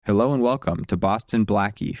Hello and welcome to Boston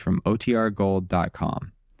Blackie from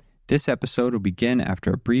OTRGold.com. This episode will begin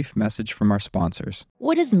after a brief message from our sponsors.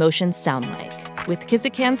 What does motion sound like? With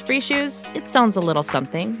Kizikans free shoes, it sounds a little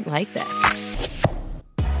something like this.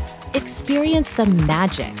 Experience the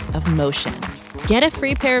magic of motion. Get a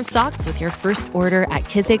free pair of socks with your first order at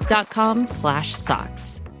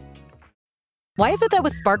kizik.com/socks. Why is it that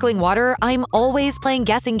with sparkling water, I'm always playing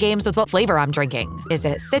guessing games with what flavor I'm drinking? Is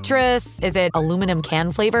it citrus? Is it aluminum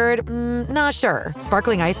can flavored? Not sure.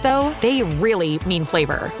 Sparkling ice, though, they really mean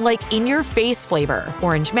flavor. Like in-your-face flavor.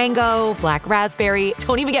 Orange mango, black raspberry.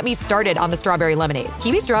 Don't even get me started on the strawberry lemonade.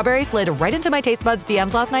 Kiwi strawberry slid right into my taste buds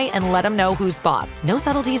DMs last night and let them know who's boss. No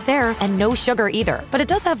subtleties there, and no sugar either. But it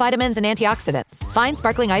does have vitamins and antioxidants. Find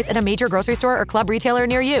sparkling ice at a major grocery store or club retailer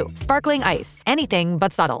near you. Sparkling ice. Anything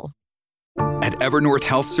but subtle. At Evernorth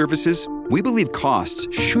Health Services, we believe costs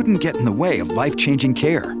shouldn't get in the way of life-changing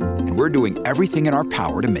care, and we're doing everything in our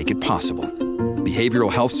power to make it possible. Behavioral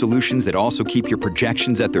health solutions that also keep your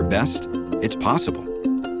projections at their best? It's possible.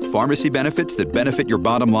 Pharmacy benefits that benefit your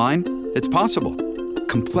bottom line? It's possible.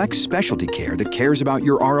 Complex specialty care that cares about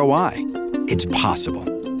your ROI? It's possible.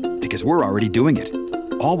 Because we're already doing it.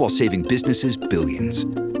 All while saving businesses billions.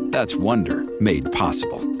 That's Wonder made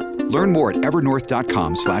possible. Learn more at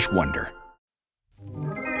evernorth.com/wonder.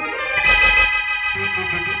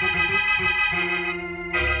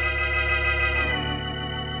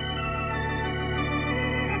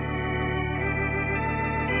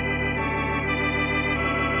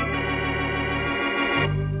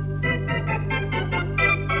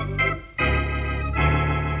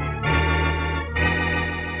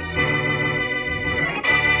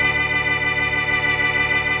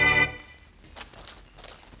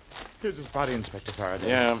 Here's his body, Inspector Faraday.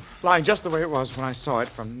 Yeah. Lying just the way it was when I saw it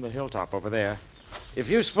from the hilltop over there. If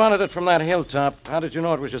you spotted it from that hilltop, how did you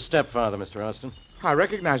know it was your stepfather, Mr. Austin? I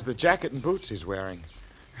recognized the jacket and boots he's wearing.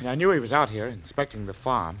 And I knew he was out here inspecting the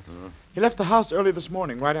farm. He left the house early this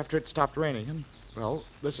morning, right after it stopped raining. And, well,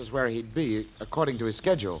 this is where he'd be, according to his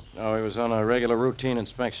schedule. Oh, he was on a regular routine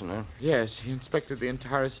inspection, huh? Yes, he inspected the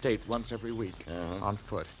entire estate once every week, on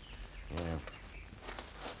foot. Yeah.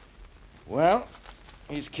 Well,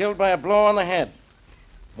 he's killed by a blow on the head.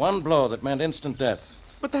 One blow that meant instant death.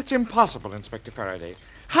 But that's impossible, Inspector Faraday.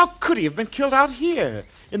 How could he have been killed out here,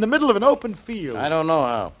 in the middle of an open field? I don't know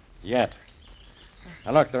how. Yet.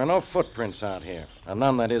 Now, look, there are no footprints out here. And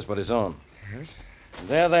none, that is, but his own. Yes? And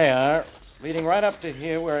there they are, leading right up to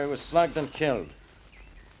here where he was slugged and killed.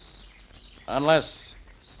 Unless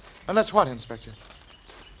Unless what, Inspector?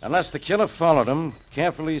 Unless the killer followed him,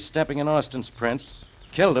 carefully stepping in Austin's prints,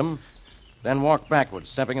 killed him, then walked backwards,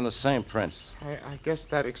 stepping in the same prints. I guess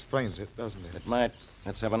that explains it, doesn't it? It might.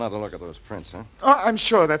 Let's have another look at those prints, huh? Oh, I'm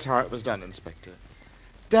sure that's how it was done, Inspector.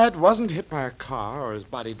 Dad wasn't hit by a car or his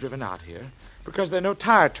body driven out here because there are no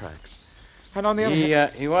tire tracks. And on the other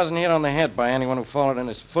hand... He wasn't hit on the head by anyone who followed in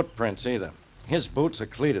his footprints either. His boots are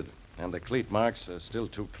cleated, and the cleat marks are still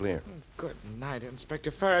too clear. Good night, Inspector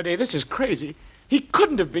Faraday. This is crazy. He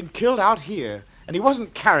couldn't have been killed out here, and he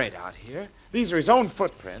wasn't carried out here. These are his own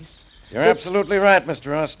footprints. You're absolutely right,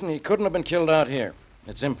 Mr. Austin. He couldn't have been killed out here.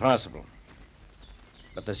 It's impossible.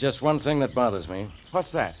 But there's just one thing that bothers me.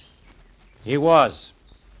 What's that? He was.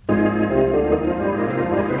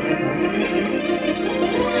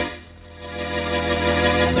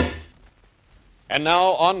 And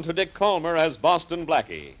now on to Dick Calmer as Boston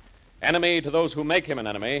Blackie. Enemy to those who make him an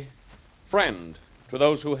enemy. Friend to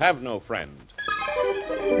those who have no friend.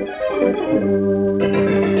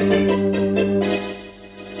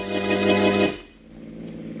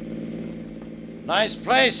 Nice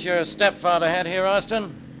place your stepfather had here,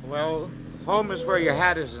 Austin. Well, home is where your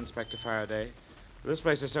hat is, Inspector Faraday. This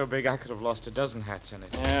place is so big I could have lost a dozen hats in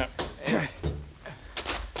it. Yeah.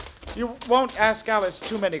 You won't ask Alice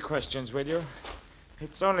too many questions, will you?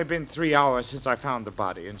 It's only been 3 hours since I found the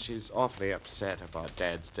body, and she's awfully upset about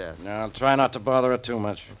Dad's death. No, I'll try not to bother her too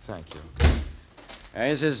much. Thank you.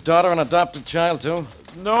 Is his daughter an adopted child, too?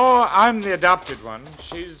 No, I'm the adopted one.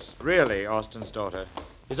 She's really Austin's daughter.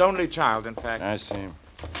 His only child, in fact. I see.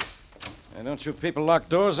 Don't you people lock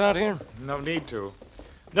doors out here? No need to.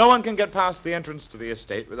 No one can get past the entrance to the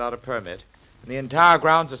estate without a permit, and the entire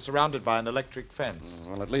grounds are surrounded by an electric fence.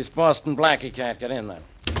 Well, at least Boston Blackie can't get in then.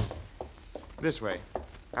 This way.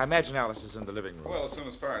 I imagine Alice is in the living room. Well, as soon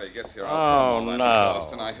as Faraday gets here, I'll tell him all that, Mr.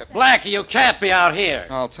 Austin. I have... Blackie, you can't be out here.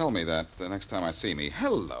 I'll tell me that the next time I see me.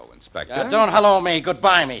 Hello, Inspector. Don't hello me,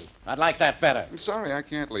 goodbye me. I'd like that better. I'm sorry I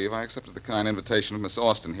can't leave. I accepted the kind invitation of Miss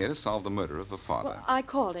Austin here to solve the murder of her father. Well, I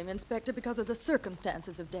called him, Inspector, because of the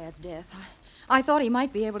circumstances of Dad's death. I thought he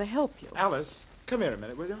might be able to help you. Alice, Come here a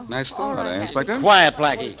minute, will you? Nice thought, Inspector? Quiet,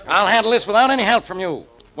 Blackie. I'll handle this without any help from you.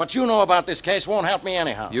 What you know about this case won't help me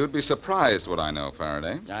anyhow. You'd be surprised what I know,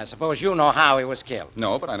 Faraday. I suppose you know how he was killed.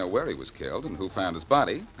 No, but I know where he was killed and who found his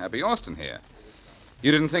body. Happy Austin here.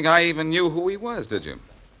 You didn't think I even knew who he was, did you?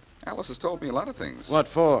 Alice has told me a lot of things. What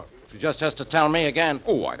for? She just has to tell me again.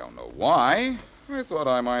 Oh, I don't know why. I thought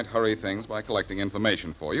I might hurry things by collecting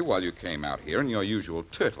information for you while you came out here in your usual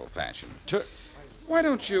turtle fashion. Why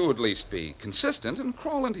don't you at least be consistent and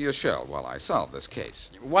crawl into your shell while I solve this case?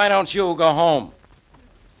 Why don't you go home?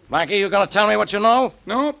 Blackie, you going to tell me what you know?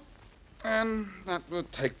 No, and that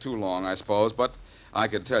would take too long, I suppose, but I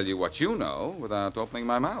could tell you what you know without opening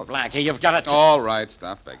my mouth. Blackie, you've got to... All right,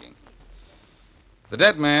 stop begging. The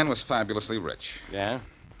dead man was fabulously rich. Yeah?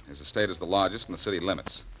 His estate is the largest in the city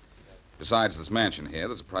limits. Besides this mansion here,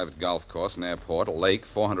 there's a private golf course, an airport, a lake,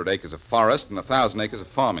 400 acres of forest, and 1,000 acres of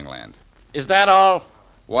farming land. Is that all?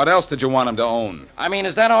 What else did you want him to own? I mean,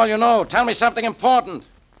 is that all you know? Tell me something important.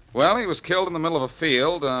 Well, he was killed in the middle of a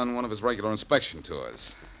field on one of his regular inspection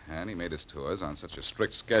tours. And he made his tours on such a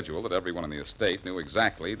strict schedule that everyone in the estate knew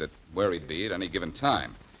exactly where he'd be at any given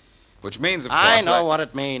time. Which means, of course... I know what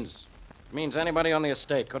it means. It means anybody on the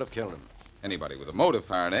estate could have killed him. Anybody with a motive,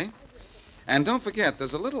 Faraday. And don't forget,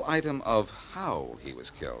 there's a little item of how he was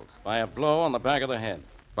killed. By a blow on the back of the head.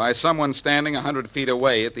 By someone standing 100 feet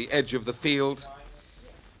away at the edge of the field.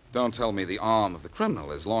 Don't tell me the arm of the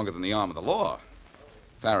criminal is longer than the arm of the law.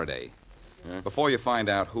 Faraday, before you find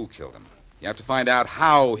out who killed him, you have to find out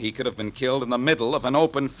how he could have been killed in the middle of an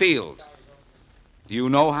open field. Do you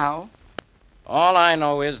know how? All I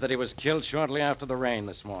know is that he was killed shortly after the rain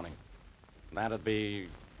this morning. That'd be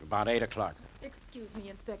about 8 o'clock. Excuse me,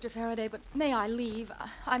 Inspector Faraday, but may I leave?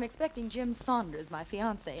 I'm expecting Jim Saunders, my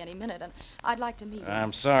fiancé, any minute, and I'd like to meet him.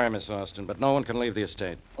 I'm sorry, Miss Austin, but no one can leave the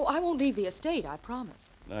estate. Oh, I won't leave the estate, I promise.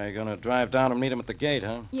 Now, you're going to drive down and meet him at the gate,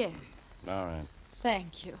 huh? Yes. All right.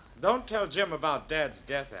 Thank you. Don't tell Jim about Dad's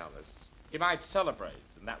death, Alice. He might celebrate,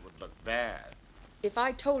 and that would look bad. If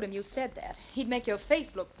I told him you said that, he'd make your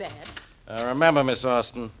face look bad. Remember, Miss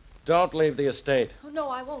Austin, don't leave the estate. Oh, no,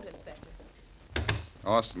 I won't, Inspector.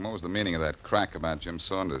 Austin, what was the meaning of that crack about Jim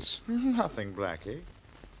Saunders? Nothing, Blackie.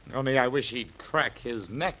 Only I wish he'd crack his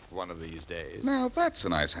neck one of these days. Now, that's a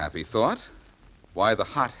nice, happy thought. Why the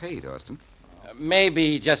hot hate, Austin?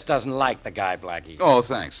 Maybe he just doesn't like the guy, Blackie. Oh,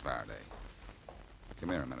 thanks, Faraday. Come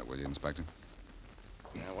here a minute, will you, Inspector?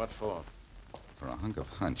 Yeah, what for? For a hunk of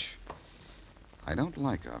hunch. I don't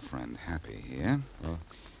like our friend Happy here. Oh.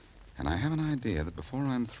 And I have an idea that before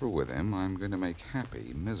I'm through with him, I'm going to make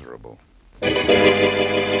Happy miserable. Hi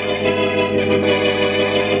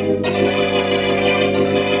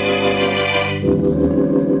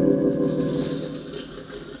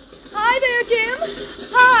there, Jim.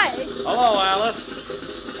 Hi. Hello, Alice.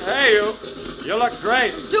 Hey, you. You look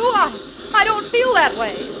great. Do I? I don't feel that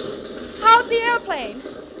way. How's the airplane?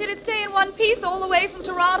 Did it stay in one piece all the way from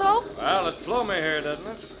Toronto? Well, it flew me here, didn't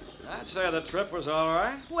it? I'd say the trip was all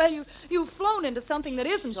right. Well, you've flown into something that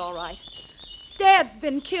isn't all right. Dad's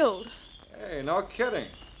been killed. Hey, no kidding.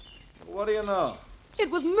 What do you know? It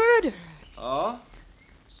was murder. Oh?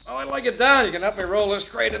 Oh, I'd like it down. You can help me roll this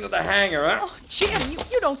crate into the hangar, huh? Oh, Jim,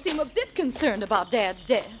 you don't seem a bit concerned about Dad's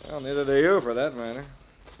death. Well, neither do you, for that matter.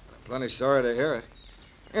 I'm plenty sorry to hear it.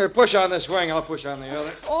 Here, push on this wing. I'll push on the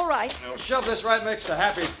other. All right. Now, shove this right next to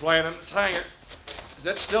Happy's plane in its hangar. Is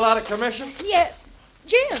it still out of commission? Yes.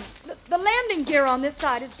 Jim, the landing gear on this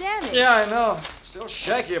side is damaged. Yeah, I know. Still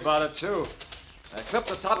shaky about it, too. I clipped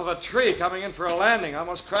the top of a tree coming in for a landing.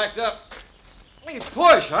 Almost cracked up. We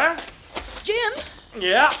push, huh? Jim?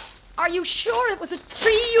 Yeah? Are you sure it was a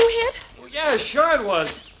tree you hit? Well, yeah, sure it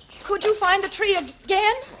was. Could you find the tree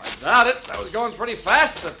again? I doubt it. I was going pretty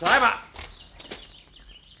fast at the time.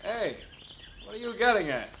 Hey, what are you getting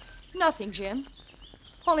at? Nothing, Jim.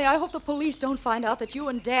 Only I hope the police don't find out that you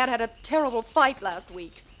and Dad had a terrible fight last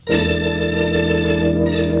week.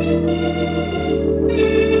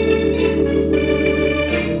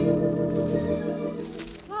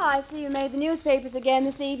 I see you made the newspapers again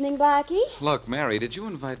this evening, Blackie. Look, Mary, did you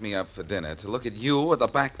invite me up for dinner to look at you at the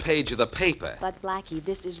back page of the paper? But, Blackie,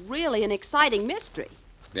 this is really an exciting mystery.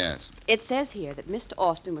 Yes. It says here that Mr.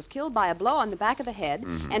 Austin was killed by a blow on the back of the head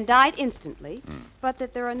and died instantly, but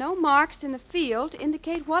that there are no marks in the field to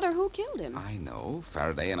indicate what or who killed him. I know.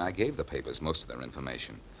 Faraday and I gave the papers most of their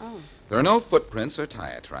information. Oh. There are no footprints or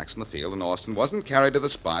tire tracks in the field, and Austin wasn't carried to the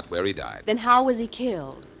spot where he died. Then how was he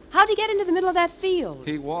killed? How'd he get into the middle of that field?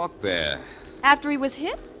 He walked there. After he was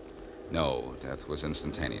hit? No, death was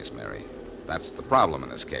instantaneous, Mary. That's the problem in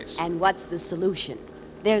this case. And what's the solution?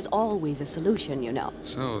 There's always a solution, you know.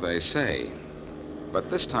 So they say. But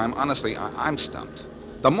this time, honestly, I'm stumped.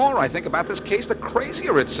 The more I think about this case, the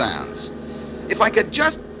crazier it sounds. If I could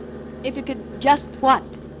just... If you could just what?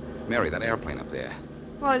 Mary, that airplane up there.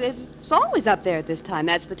 Well, it's always up there at this time.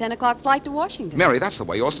 That's the 10 o'clock flight to Washington. Mary, that's the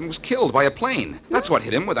way Austin was killed, by a plane. That's what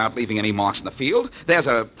hit him without leaving any marks in the field. There's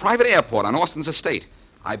a private airport on Austin's estate.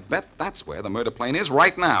 I bet that's where the murder plane is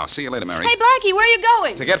right now. See you later, Mary. Hey, Blackie, where are you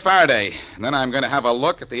going? To get Faraday. And then I'm going to have a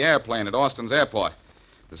look at the airplane at Austin's airport.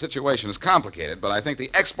 The situation is complicated, but I think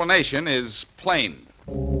the explanation is plain.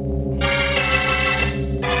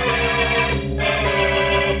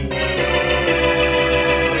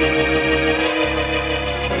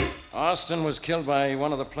 Austin was killed by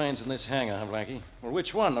one of the planes in this hangar, huh, Blackie? Well,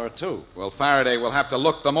 which one, or two? Well, Faraday will have to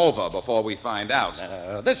look them over before we find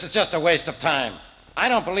out. This is just a waste of time. I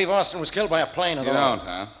don't believe Austin was killed by a plane at all. You don't,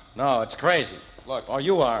 huh? No, it's crazy. Look. Or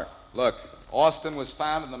you are. Look, Austin was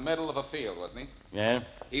found in the middle of a field, wasn't he? Yeah?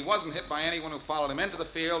 He wasn't hit by anyone who followed him into the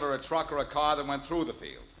field or a truck or a car that went through the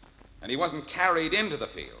field. And he wasn't carried into the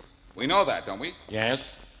field. We know that, don't we?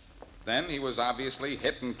 Yes. Then he was obviously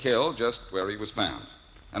hit and killed just where he was found.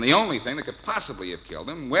 And the only thing that could possibly have killed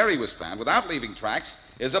him, where he was found, without leaving tracks,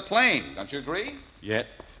 is a plane. Don't you agree? Yet?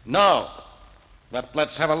 No. But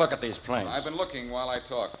let's have a look at these planes. I've been looking while I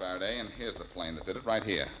talk, Faraday, and here's the plane that did it right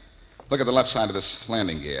here. Look at the left side of this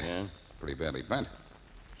landing gear. Yeah? Pretty badly bent.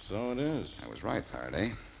 So it is. I was right,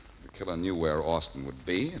 Faraday. The killer knew where Austin would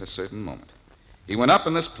be at a certain moment. He went up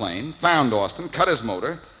in this plane, found Austin, cut his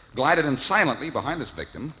motor, glided in silently behind his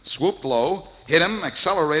victim, swooped low, hit him,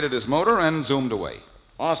 accelerated his motor, and zoomed away.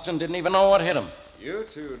 Austin didn't even know what hit him. You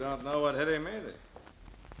two don't know what hit him either.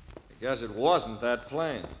 Because it wasn't that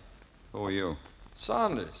plane. Who are you?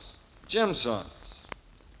 Saunders. Jim Saunders.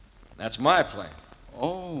 That's my plane.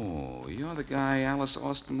 Oh, you're the guy Alice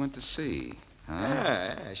Austin went to see, huh?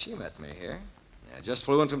 Yeah, she met me here. I just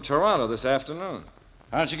flew in from Toronto this afternoon.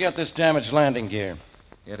 How'd you get this damaged landing gear?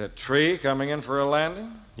 Hit a tree coming in for a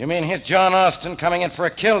landing? You mean hit John Austin coming in for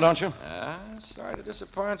a kill, don't you? Sorry to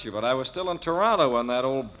disappoint you, but I was still in Toronto when that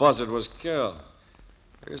old buzzard was killed.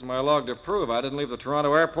 Here's my log to prove I didn't leave the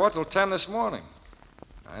Toronto airport till 10 this morning.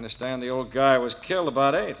 I understand the old guy was killed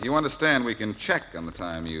about 8. You understand we can check on the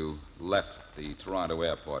time you left the Toronto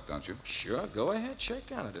airport, don't you? Sure, go ahead, check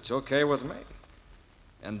on it. It's okay with me.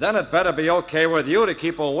 And then it better be okay with you to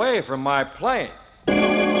keep away from my plane.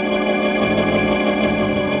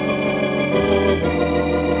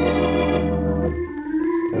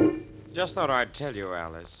 Just thought I'd tell you,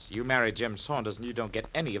 Alice. You marry Jim Saunders and you don't get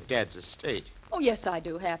any of Dad's estate. Oh, yes, I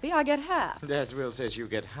do, Happy. I get half. Dad's will says you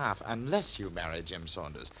get half unless you marry Jim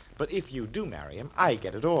Saunders. But if you do marry him, I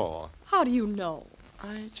get it all. How do you know?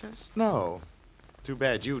 I just know. Too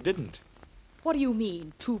bad you didn't. What do you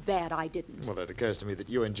mean, too bad I didn't? Well, it occurs to me that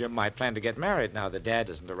you and Jim might plan to get married now that Dad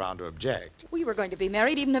isn't around to object. We were going to be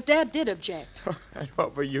married even if Dad did object. And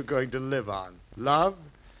what were you going to live on? Love?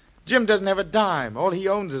 Jim doesn't have a dime. All he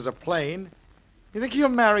owns is a plane. You think he'll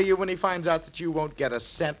marry you when he finds out that you won't get a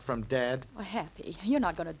cent from Dad? Well, Happy, you're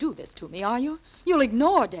not going to do this to me, are you? You'll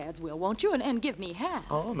ignore Dad's will, won't you, and give me half?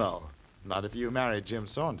 Oh, no. Not if you marry Jim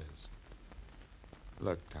Saunders.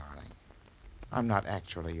 Look, darling, I'm not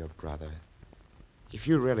actually your brother. If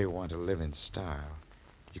you really want to live in style,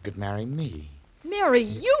 you could marry me. Marry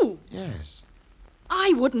you? Yes.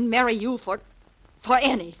 I wouldn't marry you for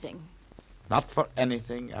anything. Not for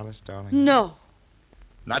anything, Alice, darling? No.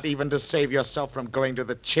 Not even to save yourself from going to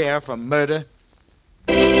the chair for murder?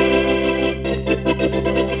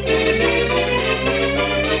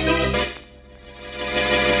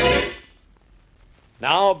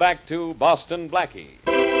 Now back to Boston Blackie.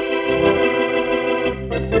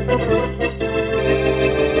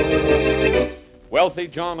 Wealthy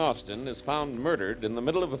John Austin is found murdered in the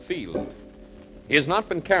middle of a field. He has not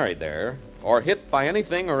been carried there or hit by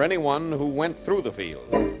anything or anyone who went through the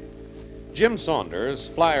field. Jim Saunders,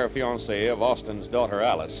 flyer fiancé of Austin's daughter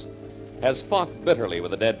Alice, has fought bitterly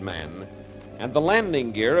with the dead man, and the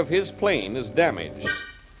landing gear of his plane is damaged.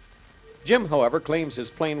 Jim, however, claims his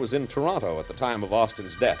plane was in Toronto at the time of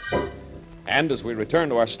Austin's death. And as we return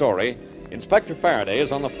to our story, Inspector Faraday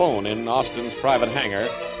is on the phone in Austin's private hangar,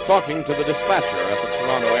 talking to the dispatcher at the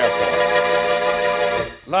Toronto airport.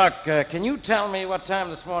 Look, can you tell me what time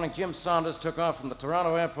this morning Jim Saunders took off from the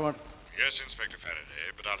Toronto airport? Yes, Inspector Faraday,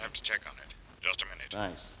 but I'll have to check on it. Just a minute.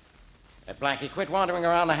 Thanks. Blackie, quit wandering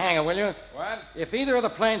around the hangar, will you? What? If either of the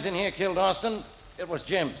planes in here killed Austin, it was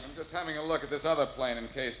Jim's. I'm just having a look at this other plane in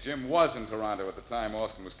case Jim was in Toronto at the time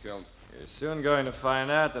Austin was killed. You're soon going to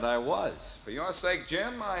find out that I was. For your sake,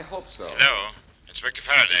 Jim, I hope so. Hello? Inspector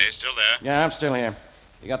Faraday, still there? Yeah, I'm still here.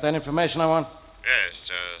 You got that information I want? Yes,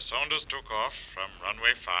 Saunders took off from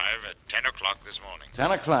runway 5 at 10 o'clock this morning.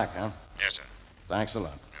 10 o'clock, huh? Yes, sir. Thanks a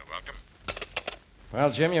lot. You're welcome.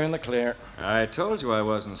 Well, Jim, you're in the clear. I told you I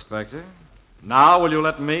was, Inspector. Now will you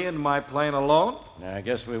let me and my plane alone? I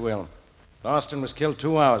guess we will. Austin was killed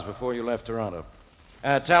 2 hours before you left Toronto.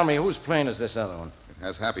 Tell me, whose plane is this other one? It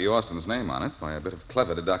has Happy Austin's name on it. By a bit of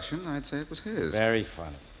clever deduction, I'd say it was his. Very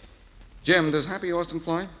funny. Jim, does Happy Austin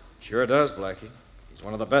fly? Sure does, Blackie. He's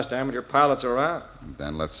one of the best amateur pilots around.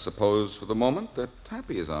 Then let's suppose for the moment that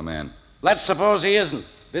Happy is our man. Let's suppose he isn't.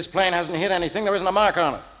 This plane hasn't hit anything. There isn't a mark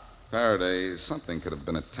on it. Faraday, something could have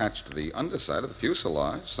been attached to the underside of the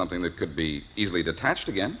fuselage. Something that could be easily detached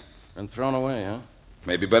again. And thrown away, huh?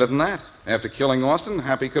 Maybe better than that. After killing Austin,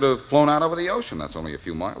 Happy could have flown out over the ocean. That's only a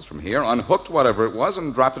few miles from here, unhooked whatever it was,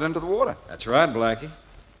 and dropped it into the water. That's right, Blackie.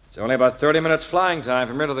 It's only about 30 minutes flying time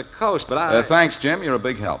from here to the coast, but Thanks, Jim. You're a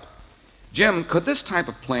big help. Jim, could this type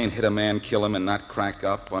of plane hit a man, kill him, and not crack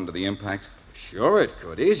up under the impact? Sure it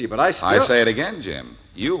could. Easy, but I still... I say it again, Jim.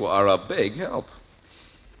 You are a big help.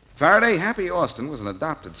 Faraday, Happy Austin was an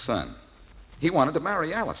adopted son. He wanted to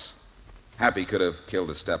marry Alice. Happy could have killed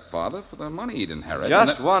his stepfather for the money he'd inherit.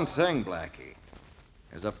 Just one thing, Blackie.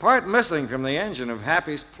 There's a part missing from the engine of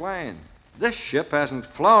Happy's plane. This ship hasn't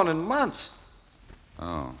flown in months.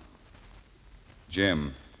 Oh.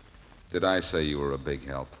 Jim, did I say you were a big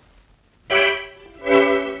help?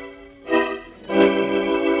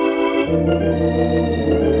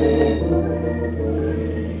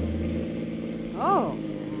 Oh,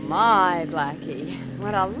 my, Blackie.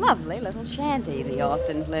 What a lovely little shanty the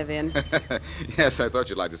Austins live in. Yes, I thought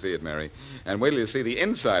you'd like to see it, Mary. And wait till you see the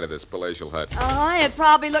inside of this palatial hut. It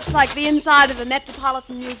probably looks like the inside of the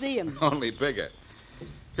Metropolitan Museum. Only bigger.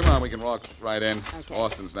 Come on, we can walk right in. Okay.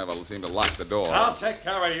 Austin's never seemed to lock the door. I'll take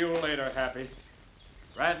care of you later, Happy.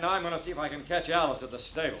 Right now, I'm going to see if I can catch Alice at the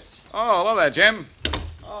stables. Oh, hello there, Jim.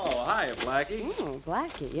 Oh, hiya, Blackie. Oh,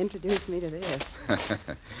 Blackie, introduce me to this.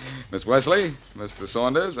 Miss Wesley, Mr.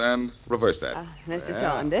 Saunders, and reverse that. Mr.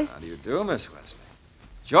 Saunders. How do you do, Miss Wesley?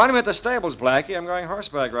 Join me at the stables, Blackie. I'm going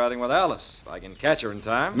horseback riding with Alice. If I can catch her in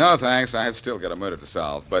time. No, thanks. I've still got a murder to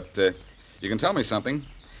solve. But you can tell me something.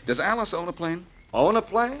 Does Alice own a plane? Own a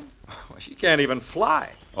plane? Well, she can't even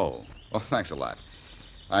fly. Oh, well, thanks a lot.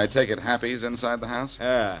 I take it Happy's inside the house?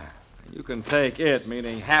 Yeah. You can take it,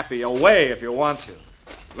 meaning Happy, away if you want to.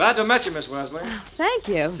 Glad to meet you, Miss Wesley. Thank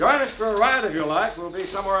you. Join us for a ride if you like. We'll be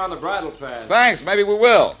somewhere on the bridle path. Thanks. Maybe we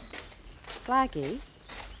will. Blackie,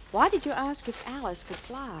 why did you ask if Alice could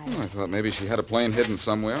fly? I thought maybe she had a plane hidden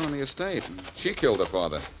somewhere on the estate. And she killed her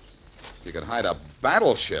father. You could hide a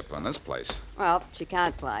battleship on this place. Well, she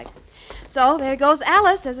can't fly. So there goes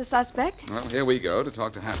Alice as a suspect. Well, here we go to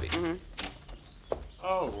talk to Happy. Mm-hmm.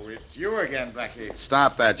 Oh, it's you again, Blackie.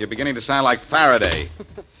 Stop that. You're beginning to sound like Faraday.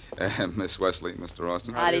 Miss Wesley, Mr.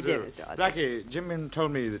 Austin. How do you do, Mr. Austin? Blackie, Jim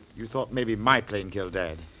told me that you thought maybe my plane killed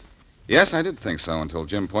Dad. Yes, I did think so until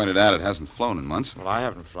Jim pointed out it hasn't flown in months. Well, I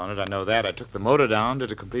haven't flown it. I know that. I took the motor down,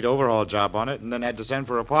 did a complete overhaul job on it, and then had to send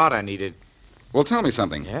for a part I needed. Well, tell me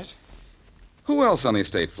something. Yes? Who else on the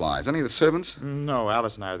estate flies? Any of the servants? No,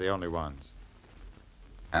 Alice and I are the only ones.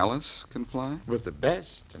 Alice can fly? With the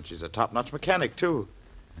best, and she's a top-notch mechanic, too.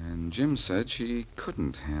 And Jim said she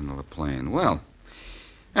couldn't handle a plane. Well,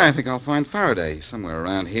 I think I'll find Faraday somewhere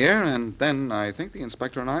around here, and then I think the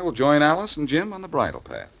inspector and I will join Alice and Jim on the bridle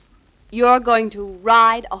path. You're going to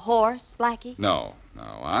ride a horse, Blackie? No,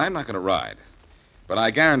 I'm not going to ride. But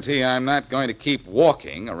I guarantee I'm not going to keep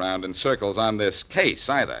walking around in circles on this case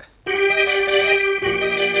either.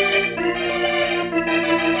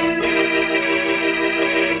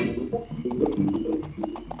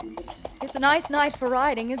 It's a nice night for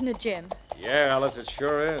riding, isn't it, Jim? Yeah, Alice, it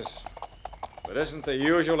sure is. But isn't the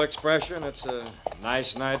usual expression, it's a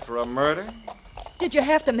nice night for a murder? Did you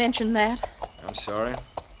have to mention that? I'm sorry.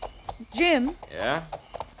 Jim, Yeah?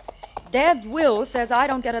 Dad's will says I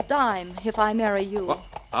don't get a dime if I marry you. Well,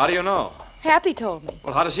 how do you know? Happy told me.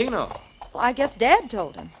 Well, how does he know? Well, I guess Dad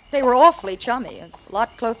told him. They were awfully chummy, a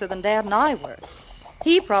lot closer than Dad and I were.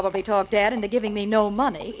 He probably talked Dad into giving me no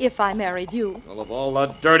money if I married you. Well, of all the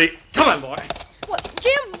dirty... Come on, boy. What?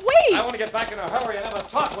 Jim, wait! I want to get back in a hurry and have a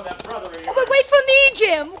talk with that brother of yours. Oh, but wait for me,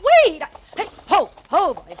 Jim. Wait. Hey, ho,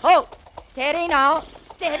 boy, ho. Steady now.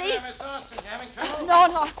 Steady. Hey there, Miss Austin, you having trouble?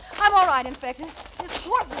 No. I'm all right, Inspector. This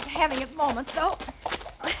horse is having its moments, though.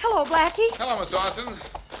 Hello, Blackie. Hello, Mr. Austin.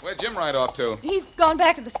 Where'd Jim ride off to? He's gone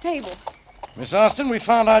back to the stable. Miss Austin, we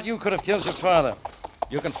found out you could have killed your father.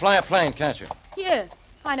 You can fly a plane, can't you? Yes.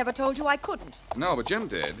 I never told you I couldn't. No, but Jim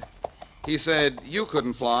did. He said you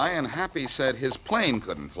couldn't fly, and Happy said his plane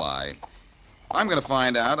couldn't fly. I'm going to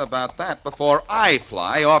find out about that before I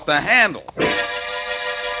fly off the handle.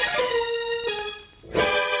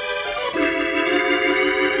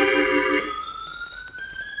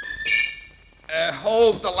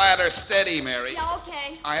 Hold the ladder steady, Mary. Yeah,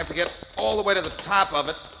 okay. I have to get all the way to the top of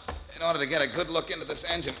it in order to get a good look into this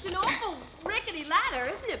engine. It's an awful rickety ladder,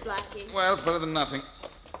 isn't it, Blackie? Well, it's better than nothing.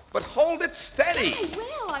 But hold it steady.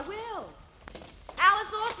 I will.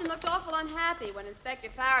 Alice Austin looked awful unhappy when Inspector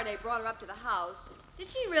Faraday brought her up to the house. Did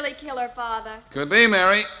she really kill her father? Could be,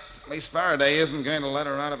 Mary. At least Faraday isn't going to let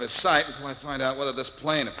her out of his sight until I find out whether this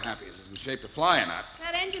plane of Happy's is in shape to fly or not.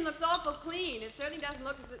 That engine looks awful clean. It certainly doesn't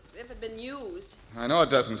look as if it had been used. I know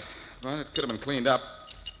it doesn't, but it could have been cleaned up.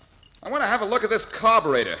 I want to have a look at this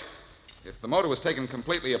carburetor. If the motor was taken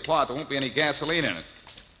completely apart, there won't be any gasoline in it.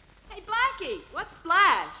 Hey, Blackie, what's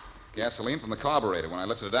splashed? Gasoline from the carburetor when I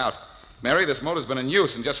lifted it out. Mary, this motor's been in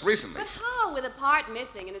use, and just recently. But how, with a part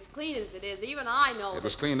missing and as clean as it is? Even I know It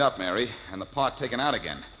was cleaned up, Mary, and the part taken out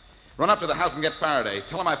again. Run up to the house and get Faraday.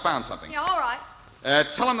 Tell him I found something. Yeah, all right.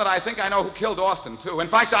 Tell him that I think I know who killed Austin, too. In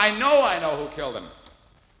fact, I know who killed him.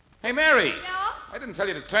 Hey, Mary. Yeah? I didn't tell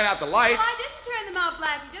you to turn out the lights. No, I didn't turn them out,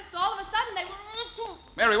 Blackie. Just all of a sudden they were...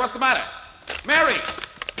 Mary, what's the matter? Mary!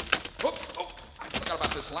 Oh, I forgot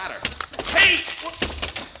about this ladder. Hey!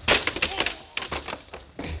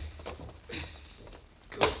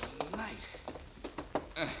 Good night.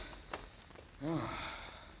 Wow.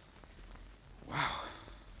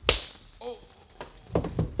 Oh.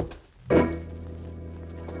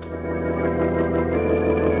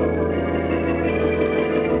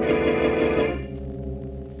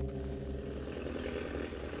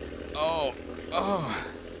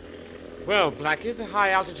 Well, Blackie, the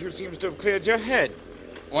high altitude seems to have cleared your head.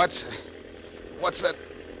 What's that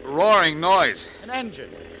roaring noise? An engine.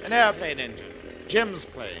 An airplane engine. Jim's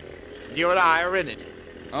plane. You and I are in it.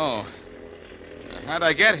 Oh. How'd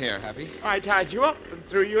I get here, Happy? I tied you up and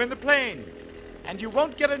threw you in the plane. And you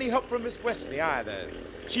won't get any help from Miss Wesley either.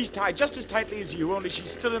 She's tied just as tightly as you, only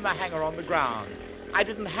she's still in the hangar on the ground. I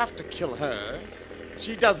didn't have to kill her.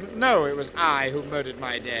 She doesn't know it was I who murdered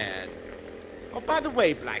my dad. Oh, by the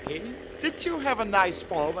way, Blackie, did you have a nice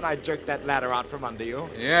fall when I jerked that ladder out from under you?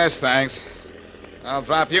 Yes, thanks. I'll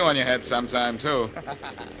drop you on your head sometime, too.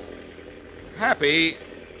 Happy,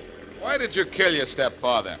 why did you kill your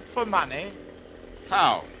stepfather? For money.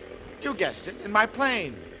 How? You guessed it, in my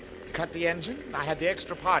plane. Cut the engine, I had the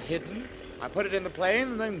extra part hidden. I put it in the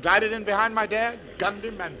plane and then glided in behind my dad, gunned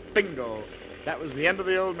him, and bingo. That was the end of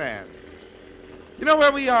the old man. You know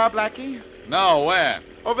where we are, Blackie? No, where?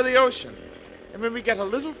 Over the ocean. And when we get a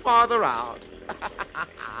little farther out,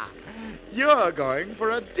 you're going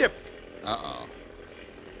for a dip. Uh-oh.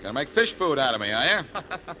 Gonna make fish food out of me, are you?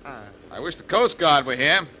 I wish the Coast Guard were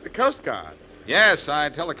here. The Coast Guard? Yes,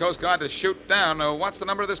 I'd tell the Coast Guard to shoot down. What's the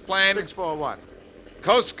number of this plane? 641.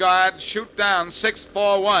 Coast Guard, shoot down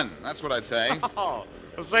 641. That's what I'd say. Oh,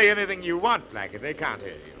 well, say anything you want, Blackie. They can't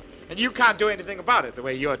hear you. And you can't do anything about it the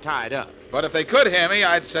way you're tied up. But if they could hear me,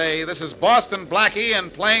 I'd say, this is Boston Blackie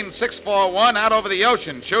and plane 641 out over the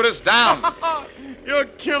ocean. Shoot us down. You're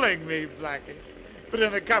killing me, Blackie. But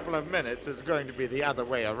in a couple of minutes, it's going to be the other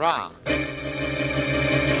way around.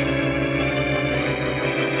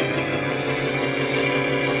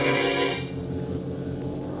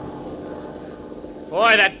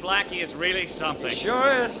 Boy, that Blackie is really something. He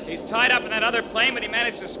sure is. He's tied up in that other plane, but he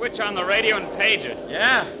managed to switch on the radio in pages.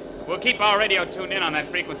 Yeah. We'll keep our radio tuned in on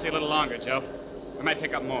that frequency a little longer, Joe. We might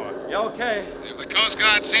pick up more. Yeah, okay. If the Coast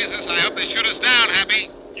Guard sees us, I hope they shoot us down, Happy.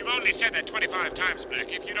 You've only said that 25 times,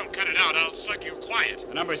 Blackie. If you don't cut it out, I'll slug you quiet.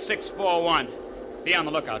 The number is 641. Be on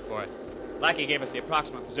the lookout for it. Blackie gave us the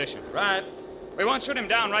approximate position. Right. We won't shoot him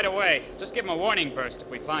down right away. Just give him a warning burst if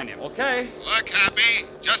we find him. Okay. Look, Happy,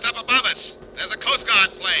 just up above us. There's a Coast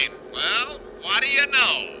Guard plane. Well, what do you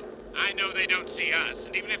know? I know they don't see us,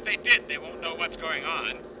 and even if they did, they won't know what's going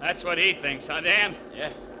on. That's what he thinks, huh, Dan?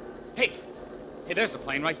 Yeah. Hey, there's the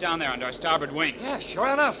plane right down there under our starboard wing. Yeah, sure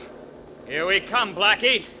enough. Here we come,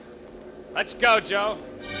 Blackie. Let's go, Joe.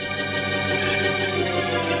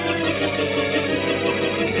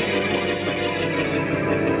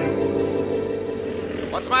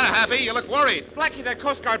 What's the matter, Happy? You look worried. Blackie, that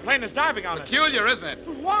Coast Guard plane is diving on us. Peculiar, isn't it?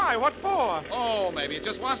 Why? What for? Oh, maybe it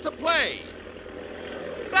just wants to play.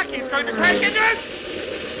 Blackie's going to crash into us!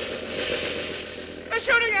 They're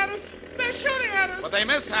shooting at us! They're shooting at us! But they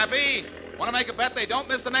missed, Happy. Want to make a bet they don't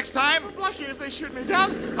miss the next time? Well, Blackie, if they shoot me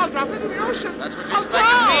down, I'll drop into the ocean. That's what you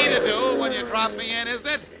expected me to do when you dropped me in, isn't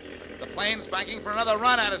it? The plane's banking for another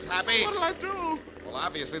run at us, Happy. What'll I do? Well,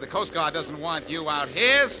 obviously, the Coast Guard doesn't want you out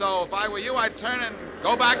here, so if I were you, I'd turn and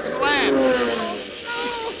go back to the land. No!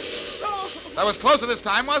 That was closer this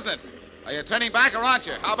time, wasn't it? Are you turning back or aren't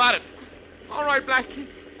you? How about it? All right, Blackie.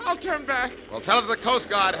 I'll turn back. Well, tell it to the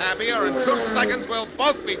Coast Guard, Happy, or in 2 seconds we'll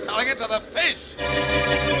both be telling it to the fish.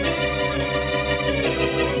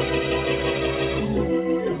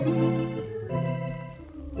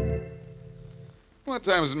 What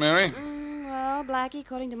time is it, Mary? Well, Blackie,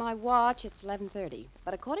 according to my watch, it's 11:30.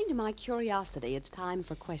 But according to my curiosity, it's time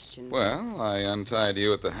for questions. Well, I untied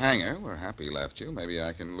you at the hangar where Happy left you. Maybe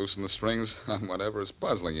I can loosen the strings on whatever is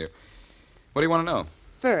puzzling you. What do you want to know?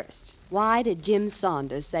 First, why did Jim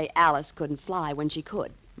Saunders say Alice couldn't fly when she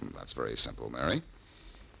could? That's very simple, Mary.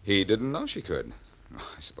 He didn't know she could.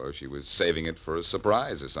 I suppose she was saving it for a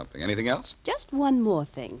surprise or something. Anything else? Just one more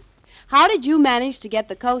thing. How did you manage to get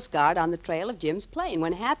the Coast Guard on the trail of Jim's plane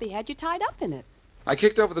when Happy had you tied up in it? I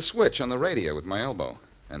kicked over the switch on the radio with my elbow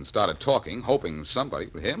and started talking, hoping somebody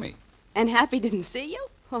would hear me. And Happy didn't see you?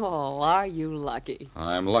 Oh, are you lucky?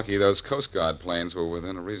 I'm lucky those Coast Guard planes were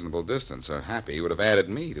within a reasonable distance, or Happy would have added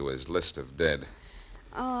me to his list of dead.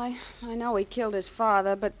 Oh, I know he killed his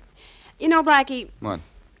father, but, you know, Blackie... What?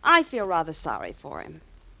 I feel rather sorry for him.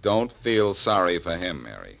 Don't feel sorry for him,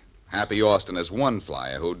 Mary. Happy Austin is one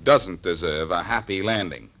flyer who doesn't deserve a happy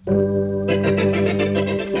landing.